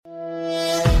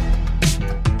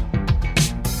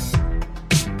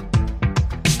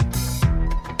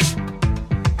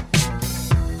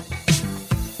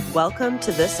Welcome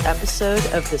to this episode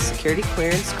of the Security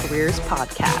Clearance Careers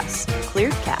Podcast,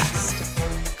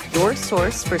 ClearedCast, your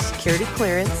source for security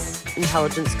clearance,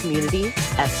 intelligence community,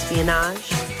 espionage,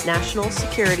 national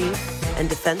security, and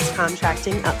defense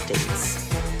contracting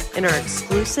updates, and our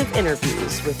exclusive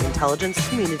interviews with intelligence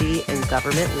community and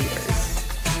government leaders.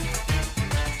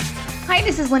 Hi,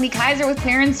 this is Lindy Kaiser with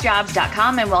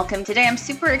ClearanceJobs.com, and welcome. Today, I'm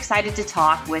super excited to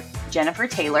talk with Jennifer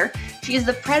Taylor. She is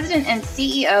the president and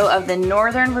CEO of the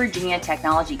Northern Virginia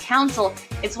Technology Council.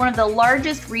 It's one of the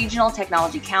largest regional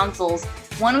technology councils,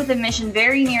 one with a mission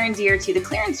very near and dear to the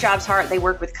Clearance Jobs heart. They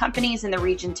work with companies in the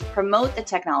region to promote the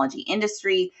technology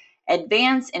industry,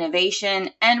 advance innovation,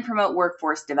 and promote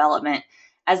workforce development.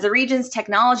 As the region's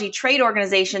technology trade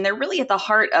organization, they're really at the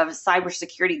heart of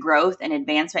cybersecurity growth and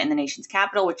advancement in the nation's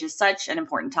capital, which is such an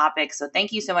important topic. So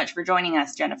thank you so much for joining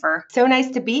us, Jennifer. So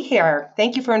nice to be here.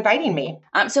 Thank you for inviting me.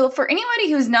 So for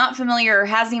anybody who's not familiar or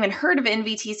hasn't even heard of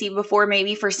NVTC before,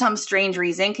 maybe for some strange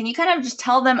reason, can you kind of just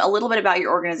tell them a little bit about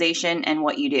your organization and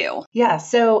what you do? Yeah,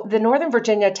 so the Northern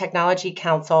Virginia Technology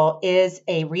Council is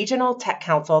a regional tech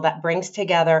council that brings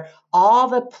together all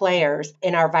the players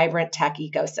in our vibrant tech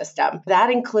ecosystem. That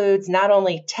includes not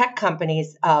only tech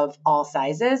companies of all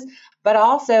sizes, but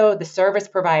also the service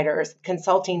providers,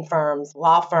 consulting firms,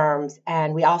 law firms,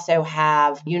 and we also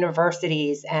have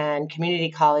universities and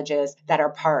community colleges that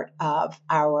are part of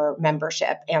our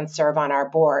membership and serve on our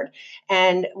board.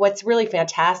 And what's really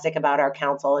fantastic about our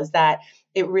council is that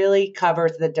it really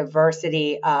covers the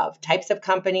diversity of types of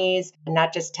companies,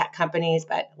 not just tech companies,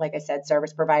 but like I said,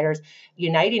 service providers,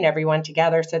 uniting everyone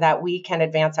together so that we can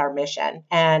advance our mission.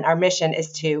 And our mission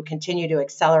is to continue to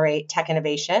accelerate tech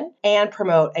innovation and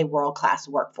promote a world-class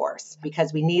workforce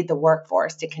because we need the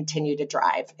workforce to continue to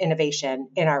drive innovation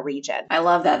in our region. I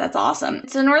love that. That's awesome.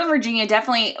 So Northern Virginia,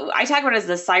 definitely, I talk about it as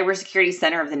the cybersecurity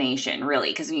center of the nation,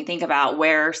 really, because when you think about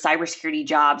where cybersecurity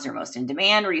jobs are most in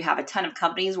demand, where you have a ton of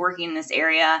companies working in this area,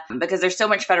 because there's so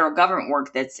much federal government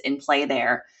work that's in play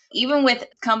there. Even with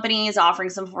companies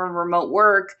offering some form of remote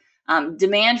work,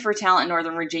 demand for talent in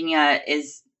Northern Virginia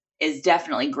is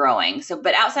definitely growing. So,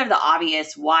 but outside of the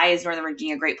obvious, why is Northern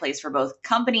Virginia a great place for both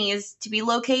companies to be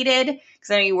located?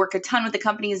 Because I know you work a ton with the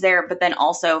companies there, but then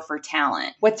also for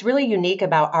talent. What's really unique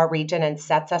about our region and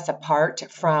sets us apart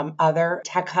from other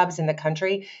tech hubs in the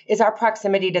country is our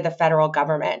proximity to the federal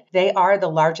government. They are the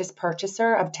largest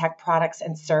purchaser of tech products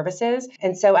and services.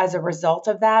 And so as a result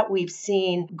of that, we've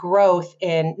seen growth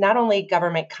in not only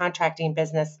government contracting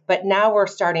business, but now we're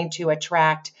starting to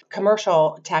attract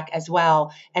commercial tech as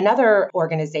well and other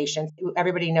organizations.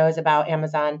 Everybody knows about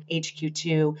Amazon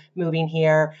HQ2 moving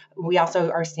here. We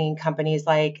also are seeing companies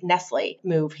like Nestle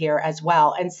move here as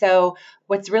well. And so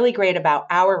what's really great about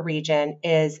our region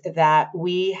is that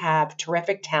we have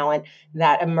terrific talent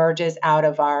that emerges out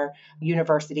of our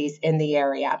universities in the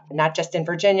area, not just in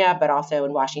Virginia, but also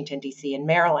in Washington, D.C. and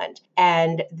Maryland.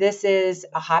 And this is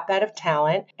a hotbed of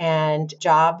talent, and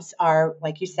jobs are,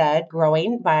 like you said,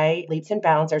 growing by leaps and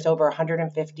bounds. There's over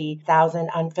 150,000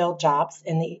 unfilled jobs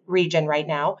in the region right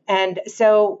now. And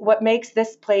so what makes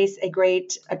this place a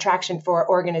great attraction for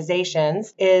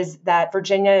organizations is that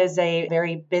Virginia is a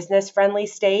very business-friendly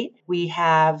state. We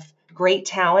have great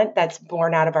talent that's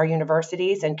born out of our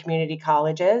universities and community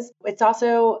colleges. It's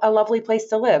also a lovely place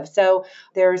to live. So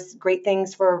there's great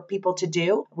things for people to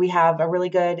do. We have a really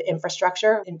good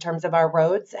infrastructure in terms of our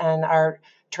roads and our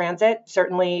transit.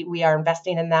 Certainly, we are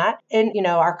investing in that. And,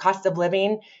 our cost of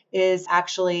living is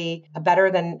actually better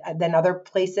than other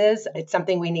places. It's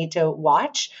something we need to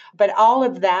watch. But all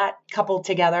of that coupled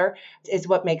together is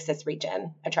what makes this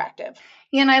region attractive.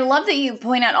 Yeah, and I love that you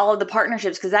point out all of the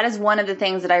partnerships, because that is one of the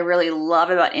things that I really love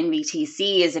about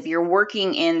NVTC is if you're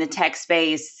working in the tech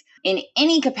space in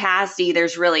any capacity,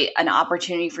 there's really an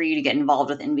opportunity for you to get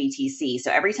involved with NVTC.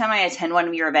 So every time I attend one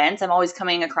of your events, I'm always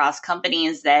coming across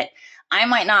companies that I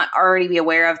might not already be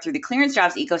aware of through the Clearance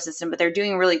Jobs ecosystem, but they're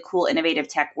doing really cool, innovative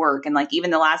tech work. And like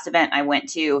even the last event I went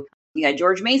to, you had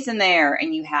George Mason there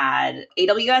and you had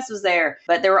AWS was there,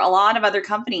 but there were a lot of other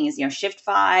companies,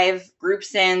 Shift5,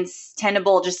 GroupSense,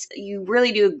 Tenable, just you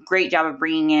really do a great job of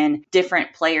bringing in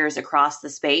different players across the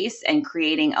space and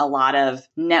creating a lot of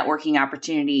networking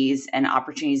opportunities and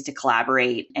opportunities to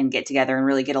collaborate and get together and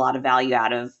really get a lot of value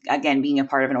out of, again, being a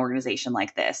part of an organization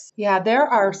like this. Yeah, there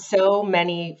are so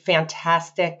many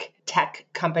fantastic tech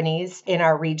companies in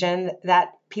our region that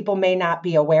people may not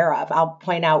be aware of. I'll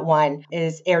point out one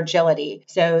is Airgility.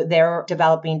 So they're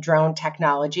developing drone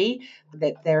technology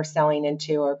that they're selling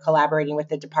into or collaborating with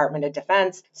the Department of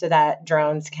Defense so that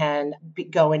drones can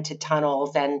go into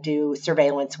tunnels and do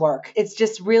surveillance work. It's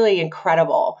just really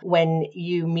incredible when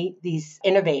you meet these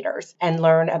innovators and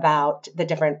learn about the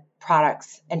different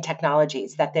products and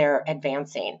technologies that they're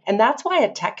advancing. And that's why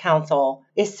a tech council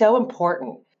is so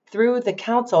important. Through the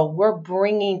council, we're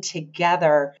bringing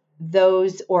together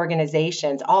those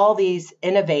organizations, all these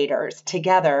innovators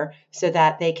together so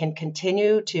that they can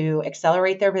continue to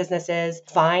accelerate their businesses,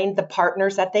 find the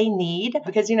partners that they need.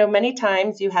 Because, many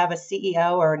times you have a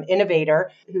CEO or an innovator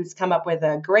who's come up with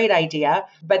a great idea,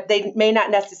 but they may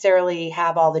not necessarily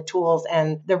have all the tools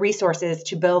and the resources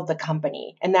to build the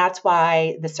company. And that's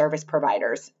why the service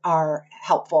providers are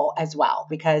helpful as well,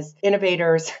 because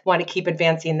innovators want to keep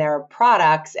advancing their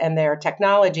products and their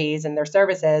technologies and their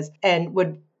services and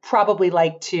would probably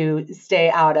like to stay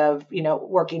out of,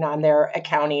 working on their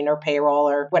accounting or payroll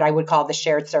or what I would call the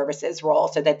shared services role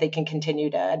so that they can continue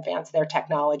to advance their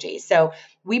technology. So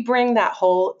we bring that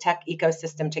whole tech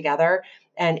ecosystem together.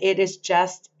 And it is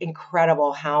just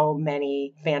incredible how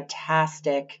many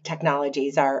fantastic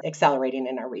technologies are accelerating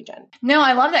in our region. No,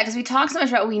 I love that because we talk so much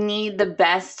about we need the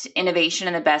best innovation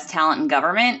and the best talent in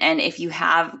government. And if you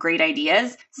have great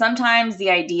ideas, sometimes the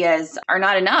ideas are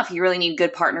not enough. You really need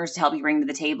good partners to help you bring to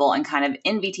the table. And kind of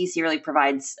NVTC really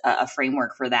provides a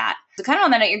framework for that. So kind of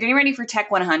on that note, you're getting ready for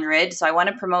Tech 100. So I want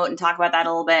to promote and talk about that a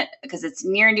little bit because it's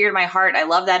near and dear to my heart. I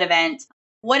love that event.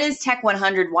 What is Tech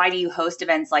 100? Why do you host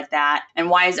events like that? And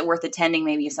why is it worth attending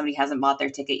maybe if somebody hasn't bought their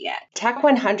ticket yet? Tech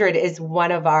 100 is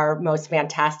one of our most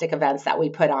fantastic events that we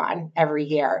put on every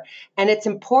year. And it's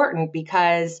important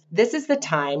because this is the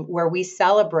time where we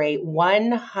celebrate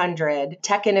 100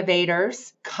 tech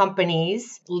innovators,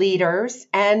 companies, leaders,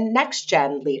 and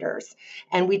next-gen leaders.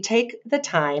 And we take the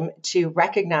time to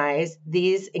recognize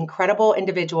these incredible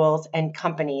individuals and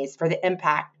companies for the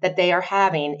impact that they are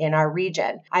having in our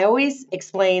region. I always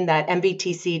explain that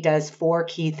NVTC does 4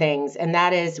 key things, and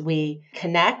that is we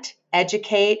connect,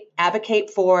 educate,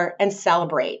 advocate for, and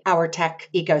celebrate our tech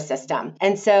ecosystem.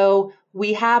 And so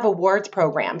we have awards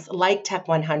programs like Tech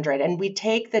 100, and we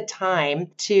take the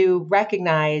time to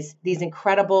recognize these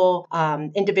incredible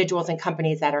individuals and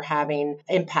companies that are having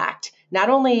impact, not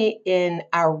only in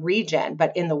our region,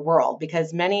 but in the world,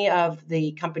 because many of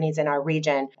the companies in our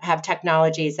region have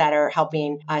technologies that are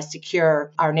helping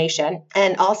secure our nation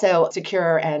and also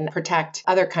secure and protect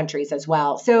other countries as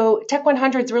well. So Tech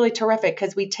 100 is really terrific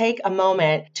because we take a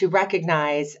moment to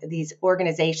recognize these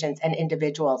organizations and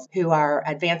individuals who are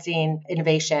advancing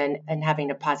innovation and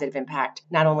having a positive impact,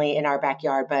 not only in our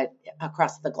backyard, but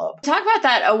across the globe. Talk about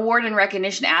that award and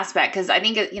recognition aspect, because I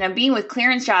think, being with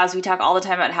clearance jobs, we talk all the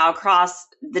time about how across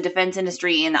the defense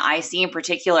industry and the IC in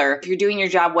particular, if you're doing your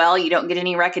job well, you don't get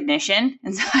any recognition.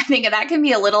 And so I think that can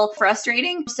be a little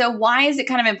frustrating. So why is it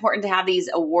kind of important to have these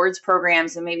awards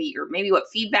programs, and maybe what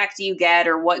feedback do you get,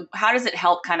 or how does it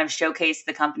help kind of showcase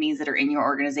the companies that are in your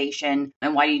organization,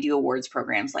 and why do you do awards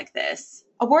programs like this?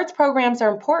 Awards programs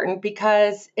are important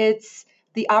because it's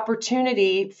the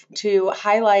opportunity to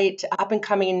highlight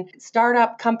up-and-coming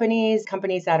startup companies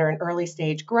that are in early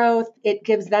stage growth. It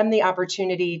gives them the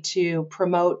opportunity to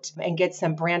promote and get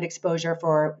some brand exposure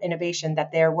for innovation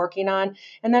that they're working on.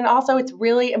 And then also it's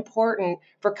really important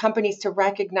for companies to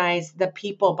recognize the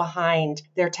people behind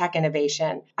their tech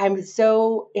innovation. I'm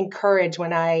so encouraged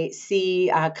when I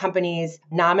see companies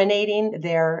nominating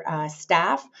their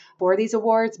staff for these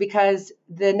awards, because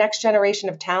the next generation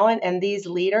of talent and these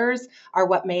leaders are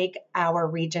what make our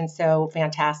region so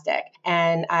fantastic.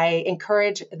 And I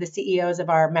encourage the CEOs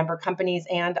of our member companies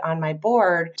and on my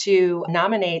board to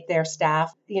nominate their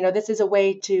staff. This is a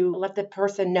way to let the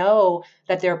person know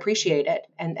that they're appreciated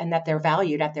and that they're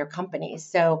valued at their companies.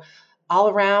 So all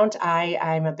around,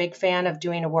 I'm a big fan of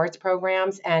doing awards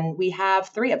programs, and we have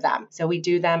 3 of them. So we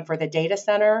do them for the data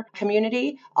center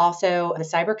community, also the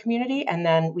cyber community, and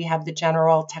then we have the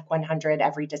general Tech 100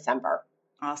 every December.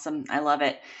 Awesome. I love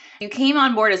it. You came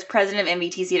on board as president of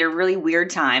NVTC at a really weird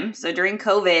time. So during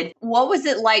COVID, what was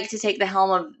it like to take the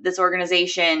helm of this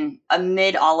organization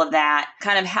amid all of that?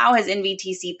 Kind of how has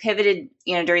NVTC pivoted,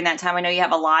 during that time? I know you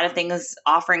have a lot of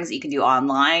offerings that you can do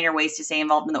online or ways to stay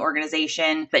involved in the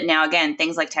organization. But now, again,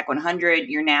 things like Tech 100,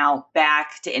 you're now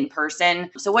back to in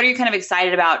person. So what are you kind of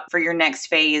excited about for your next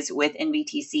phase with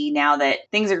NVTC now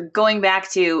that things are going back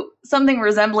to something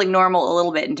resembling normal a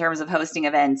little bit in terms of hosting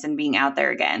events and being out there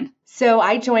again? So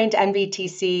I joined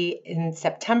NVTC in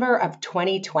September of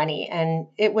 2020, and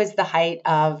it was the height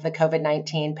of the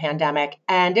COVID-19 pandemic,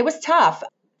 and it was tough.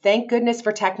 Thank goodness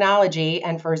for technology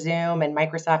and for Zoom and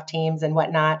Microsoft Teams and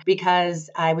whatnot, because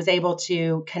I was able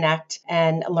to connect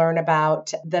and learn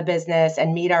about the business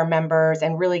and meet our members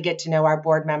and really get to know our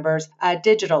board members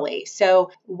digitally.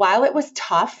 So while it was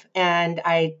tough, and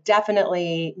I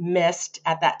definitely missed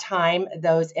at that time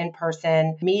those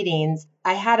in-person meetings,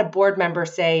 I had a board member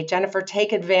say, Jennifer,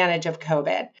 take advantage of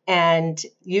COVID and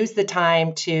use the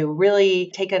time to really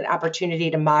take an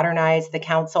opportunity to modernize the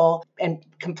council and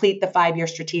complete the 5-year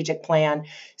strategic plan.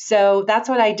 So that's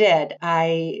what I did.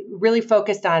 I really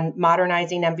focused on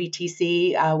modernizing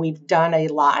MVTC. We've done a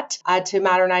lot to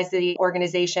modernize the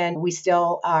organization. We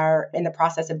still are in the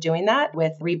process of doing that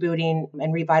with rebooting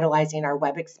and revitalizing our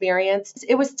web experience.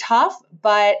 It was tough,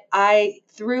 but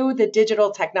through the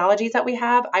digital technologies that we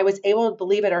have, I was able,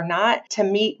 believe it or not, to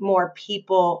meet more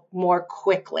people more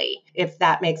quickly, if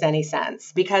that makes any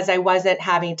sense, because I wasn't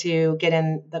having to get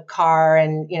in the car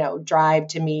and, drive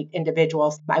to meet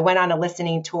individuals. I went on a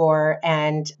listening tour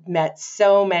and met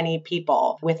so many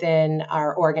people within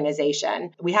our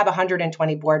organization. We have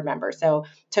 120 board members, so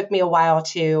it took me a while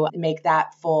to make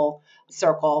that full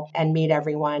circle and meet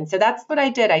everyone. So that's what I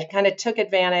did. I kind of took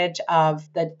advantage of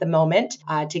the moment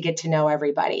to get to know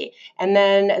everybody. And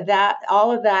then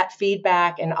all of that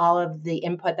feedback and all of the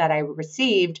input that I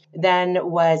received then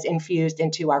was infused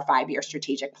into our 5-year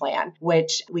strategic plan,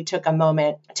 which we took a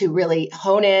moment to really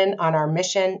hone in on our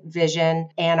mission, vision,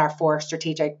 and our 4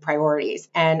 strategic priorities.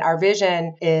 And our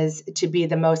vision is to be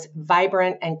the most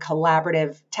vibrant and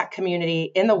collaborative tech community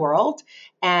in the world.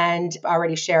 And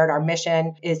already shared our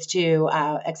mission is to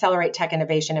accelerate tech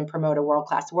innovation and promote a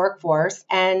world-class workforce.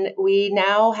 And we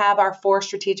now have our 4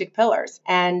 strategic pillars.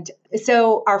 And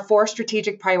so our 4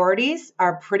 strategic priorities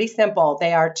are pretty simple.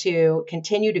 They are to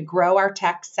continue to grow our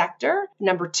tech sector.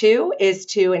 Number 2 is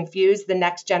to infuse the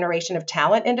next generation of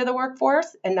talent into the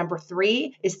workforce. And number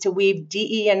 3 is to weave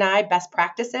DE&I best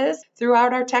practices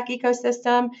throughout our tech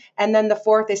ecosystem. And then the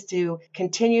 4th is to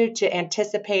continue to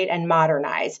anticipate and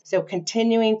modernize. So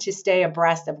continuing to stay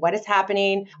abreast of what is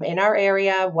happening in our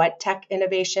area, what tech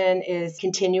innovation is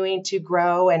continuing to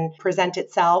grow and present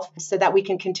itself so that we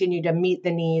can continue to meet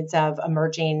the needs of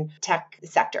emerging tech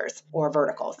sectors or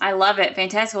verticals. I love it.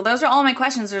 Fantastic. Well, those are all my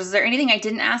questions. Is there anything I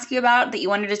didn't ask you about that you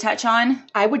wanted to touch on?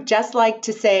 I would just like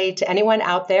to say to anyone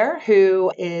out there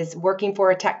who is working for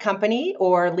a tech company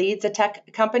or leads a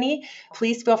tech company,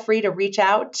 please feel free to reach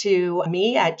out to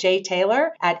me at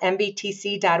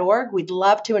jtaylor@mvtc.org. We'd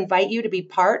love to invite you to be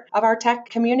part of our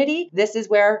tech community. This is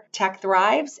where tech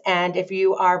thrives. And if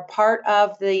you are part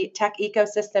of the tech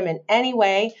ecosystem in any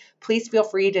way, please feel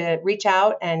free to reach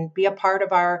out and be a part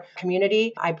of our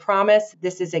community. I promise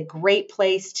this is a great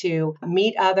place to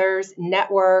meet others,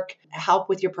 network, help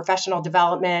with your professional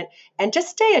development, and just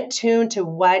stay attuned to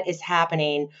what is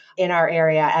happening in our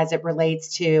area as it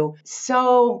relates to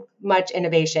so much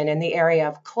innovation in the area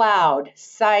of cloud,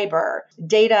 cyber,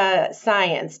 data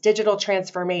science, digital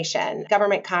transformation,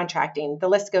 government contracting. The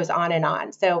list goes on and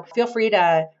on. So feel free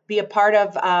to be a part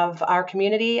of our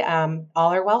community. All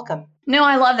are welcome. No,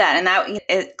 I love that. And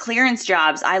that clearance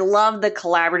jobs, I love the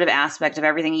collaborative aspect of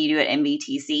everything you do at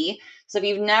MVTC. So if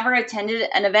you've never attended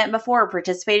an event before or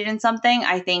participated in something,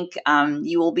 I think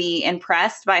you will be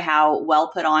impressed by how well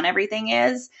put on everything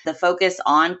is. The focus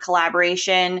on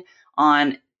collaboration,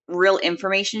 on real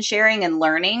information sharing and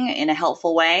learning in a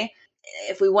helpful way.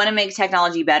 If we want to make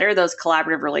technology better, those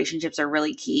collaborative relationships are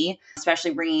really key,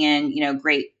 especially bringing in,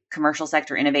 great commercial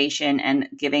sector innovation and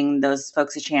giving those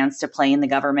folks a chance to play in the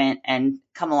government and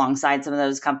come alongside some of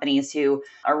those companies who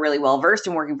are really well versed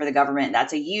in working for the government.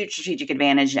 That's a huge strategic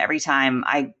advantage. Every time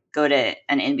I go to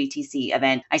an NVTC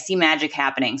event, I see magic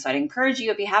happening. So I'd encourage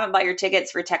you, if you haven't bought your tickets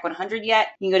for Tech 100 yet,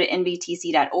 you can go to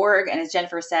nvtc.org. And as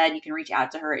Jennifer said, you can reach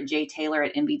out to her at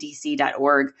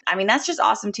jtaylor@nvtc.org. I mean, that's just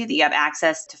awesome too, that you have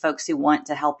access to folks who want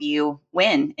to help you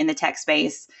win in the tech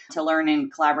space, to learn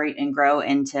and collaborate and grow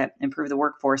and to improve the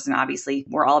workforce. And obviously,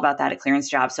 we're all about that at Clearance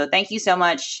Jobs. So thank you so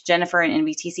much, Jennifer and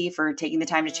NVTC, for taking the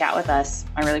time to chat with us.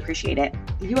 I really appreciate it.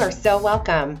 You are so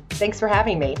welcome. Thanks for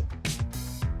having me.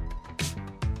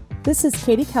 This is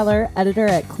Katie Keller, editor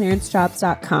at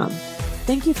clearancejobs.com.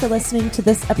 Thank you for listening to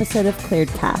this episode of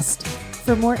ClearedCast.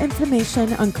 For more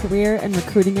information on career and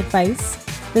recruiting advice,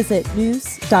 visit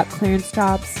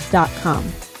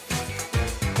news.clearancejobs.com.